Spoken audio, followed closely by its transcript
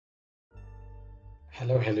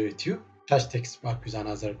Hello YouTube. Chachi is back with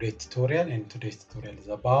another great tutorial, and today's tutorial is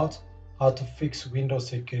about how to fix Windows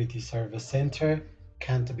Security Service Center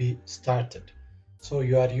can't be started. So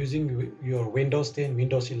you are using your Windows 10,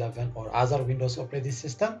 Windows 11 or other Windows operating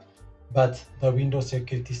system, but the Windows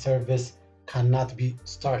Security Service cannot be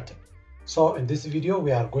started. So in this video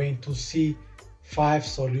we are going to see 5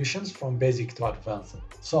 solutions from basic to advanced.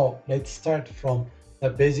 So let's start from the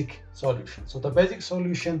basic solution. So the basic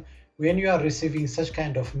solution, when you are receiving such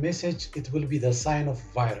kind of message, it will be the sign of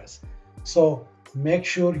virus. So make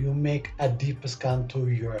sure you make a deep scan to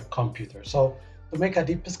your computer. So to make a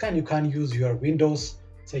deep scan, you can use your Windows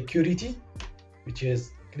Security, which is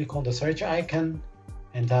click on the search icon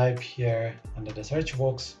and type here under the search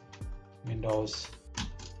box Windows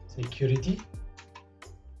Security.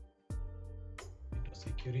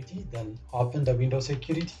 Then open the Windows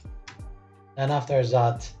Security. And after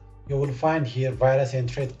that, you will find here virus and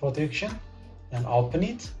threat protection, and open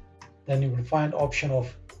it. Then you will find option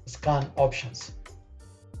of scan options.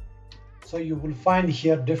 So you will find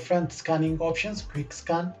here different scanning options: quick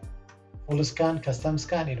scan, full scan, custom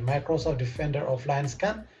scan, and Microsoft Defender offline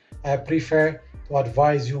scan. I prefer to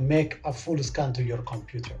advise you make a full scan to your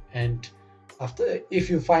computer, and after, if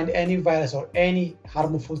you find any virus or any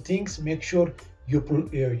harmful things, make sure you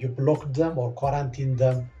block them or quarantine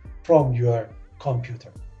them from your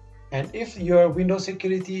computer. And if your Windows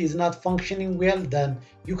Security is not functioning well, then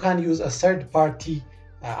you can use a third-party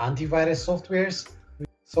antivirus softwares.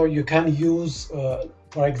 So you can use,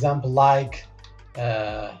 for example, like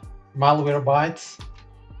Malwarebytes.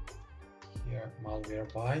 Here,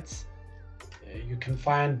 Malwarebytes. You can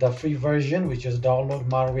find the free version, which is download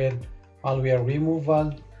malware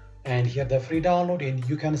removal, and here the free download, and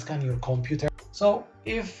you can scan your computer. So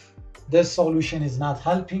if this solution is not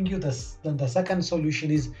helping you, then the second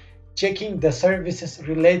solution is checking the services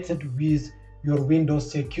related with your Windows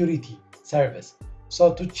Security service.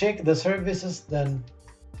 So to check the services, then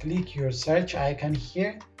click your search icon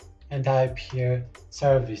here and type here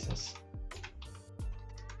services.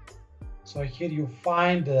 So here you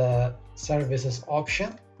find the services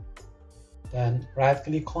option, then right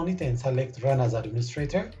click on it and select run as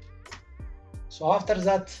administrator. So after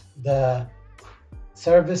that, the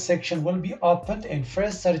service section will be opened, and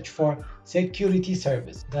first search for security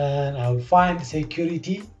service. Then I'll find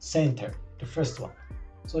security center, the first one.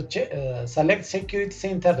 So select security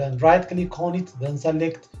center, then right click on it, then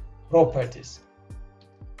select properties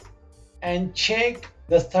and check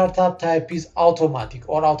the startup type is automatic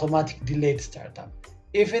or automatic delayed startup.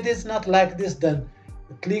 If it is not like this, then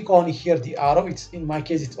click on here the arrow. It's in my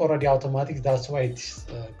case it's already automatic, that's why it's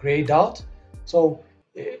grayed out. So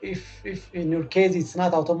if in your case it's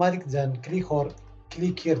not automatic, then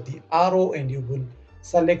click here the arrow and you will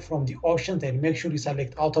select from the options and make sure you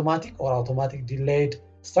select automatic or automatic delayed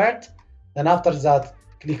start. Then after that,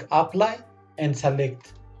 click apply and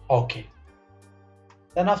select OK.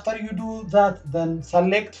 Then after you do that, then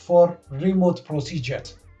select for remote procedure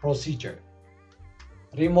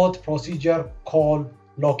call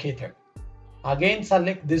locator. Again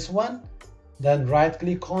select this one, then right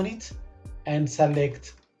click on it and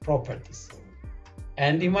select properties.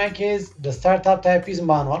 And in my case the startup type is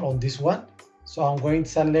manual on this one, so I'm going to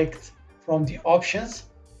select from the options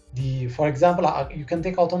for example, you can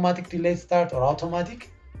take automatic delayed start or automatic.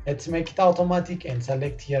 Let's make it automatic and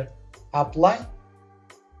select here apply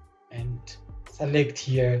and select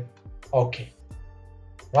here OK.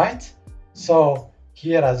 Right, so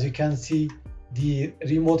here as you can see the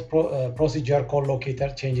remote procedure call locator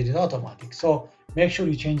changed it automatic. So make sure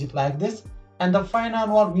you change it like this. And the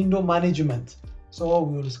final one, window management. So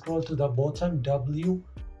we will scroll to the bottom,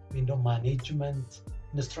 window management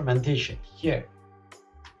instrumentation. Here,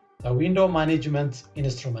 the window management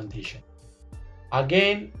instrumentation.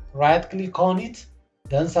 Again, right click on it,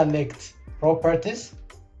 then select properties.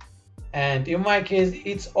 And in my case,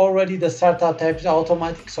 it's already the startup type is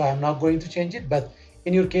automatic, so I'm not going to change it. But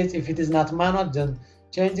in your case, if it is not manual, then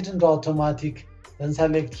change it into automatic, then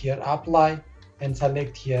select here apply and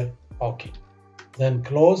select here OK. Then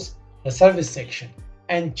close the service section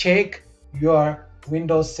and check your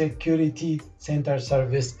Windows Security Center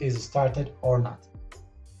service is started or not.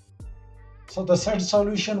 So the third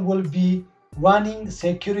solution will be running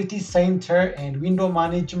Security Center and Window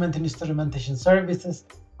Management Instrumentation services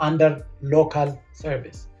under local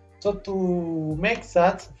service. So to make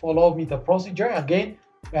that, follow me the procedure. Again,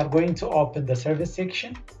 we are going to open the service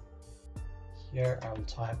section. Here I will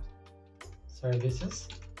type services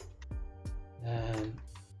and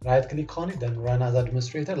right click on it, then run as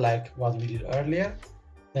administrator like what we did earlier.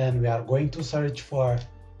 Then we are going to search for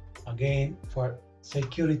again for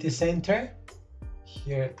security center.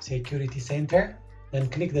 here security center, then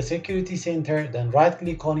click the security center, then right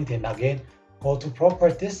click on it and again go to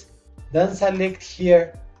properties, then select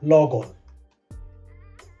here log on.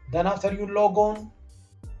 Then after you log on,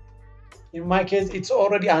 in my case it's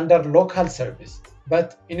already under local service,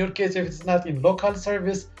 but in your case if it's not in local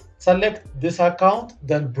service, select this account,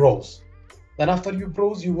 then browse. Then after you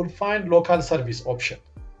browse, you will find local service option,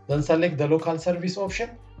 then select the local service option,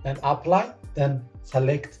 then apply, then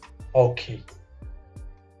select OK.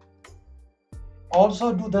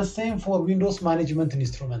 Also do the same for Windows management and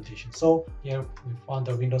instrumentation. So here we found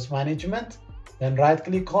the Windows management, then right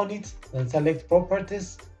click on it, then select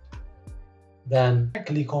properties, then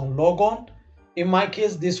click on log on. In my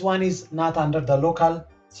case this one is not under the local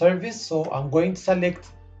service, so I'm going to select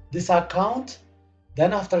this account,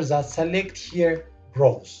 then after that select here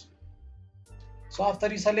browse. So after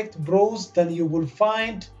you select browse, then you will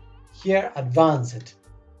find here advanced.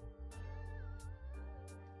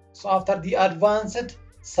 So after the advanced,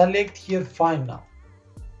 select here find now.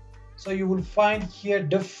 So you will find here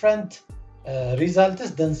different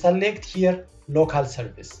results, then select here local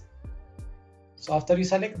service. So after you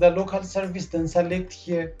select the local service, then select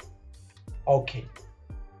here OK.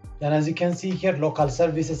 Then as you can see here, local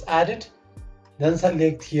service is added, then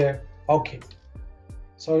select here OK.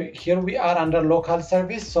 So here we are under local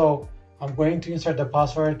service. So I'm going to insert the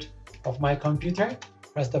password of my computer.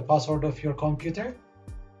 Press the password of your computer.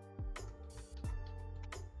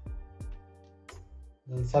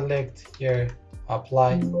 Then select here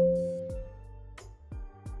apply.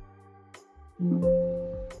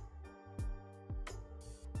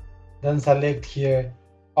 Then select here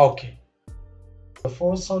OK. The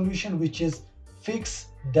fourth solution, which is fix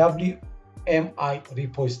WMI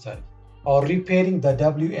repository or repairing the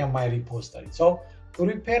WMI repository. So to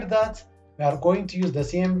repair that, we are going to use the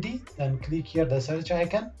CMD. Then click here the search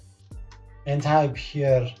icon and type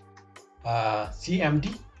here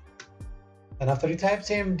CMD. And after you type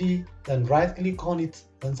CMD, then right click on it,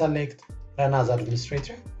 then select run as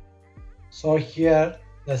administrator. So here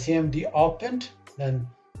the CMD opened. Then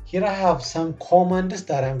here I have some commands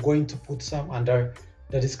that I'm going to put some under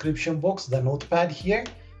the description box, the notepad here.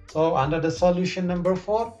 So under the solution number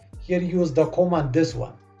 4, here use the command this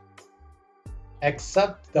one,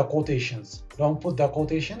 except the quotations. Don't put the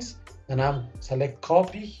quotations. And I'm select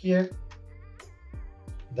copy here,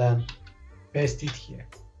 then paste it here.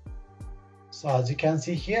 So as you can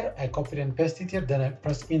see here, I copied and pasted it here, then I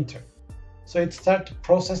press enter. So it starts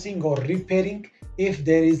processing or repairing if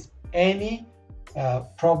there is any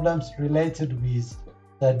problems related with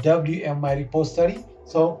the WMI repository.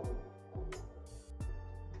 So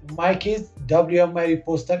in my case, WMI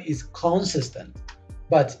repository is consistent.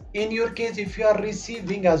 But in your case, if you are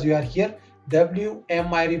receiving, as you are here,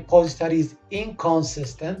 WMI repository is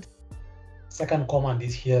inconsistent, second command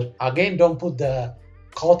is here. Again, don't put the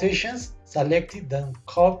quotations, select it, then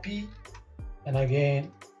copy, and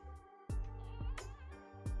again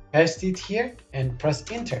paste it here and press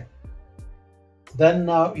enter. Then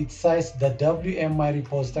now it says the WMI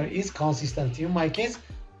repository is consistent. In my case,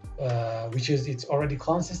 which is it's already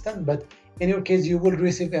consistent, but in your case you will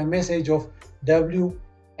receive a message of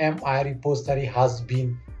WMI repository has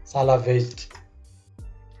been salvaged,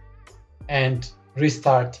 and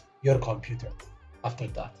restart your computer after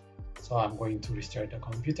that. So I'm going to restart the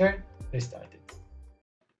computer, restart it.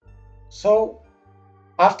 So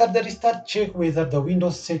after the restart, check whether the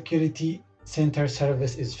Windows Security Center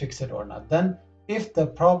service is fixed or not. Then if the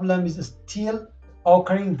problem is still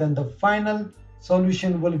occurring, then the final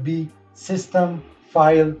solution will be system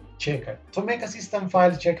file checker. To make a system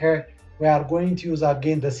file checker, we are going to use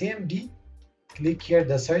again the CMD. Click here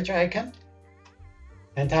the search icon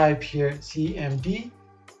and type here CMD.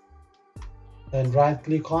 Then right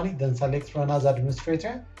click on it, then select run as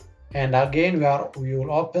administrator. And again, we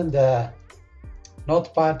will open the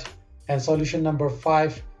notepad, and solution number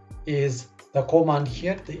 5 is the command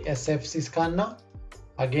here, the SFC scan now.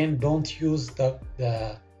 Again, don't use the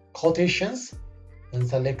quotations, then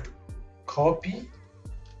select copy,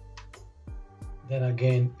 then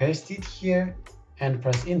again paste it here and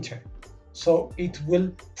press enter. So it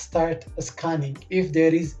will start scanning. If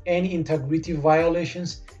there is any integrity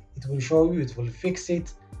violations, it will show you, it will fix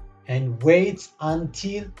it, and wait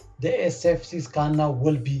until the SFC scan now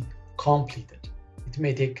will be completed. It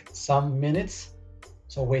may take some minutes,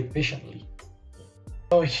 so wait patiently.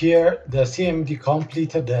 So here the CMD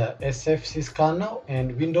completed the SFC scan now,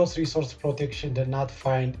 and Windows Resource Protection did not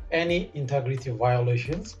find any integrity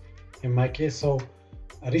violations in my case. So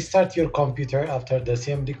restart your computer after the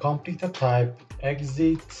CMD completed, type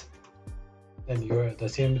exit, then the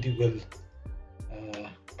CMD will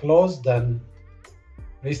close, then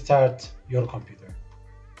restart your computer.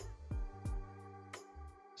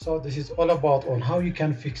 So this is all about on how you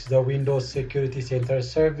can fix the Windows Security Center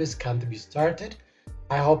service can't be started.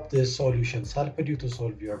 I hope this solutions helped you to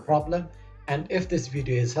solve your problem. And if this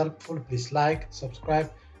video is helpful, please like,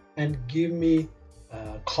 subscribe, and give me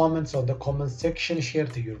comments on the comment section. Share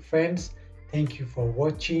to your friends. Thank you for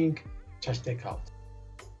watching. Chachi out.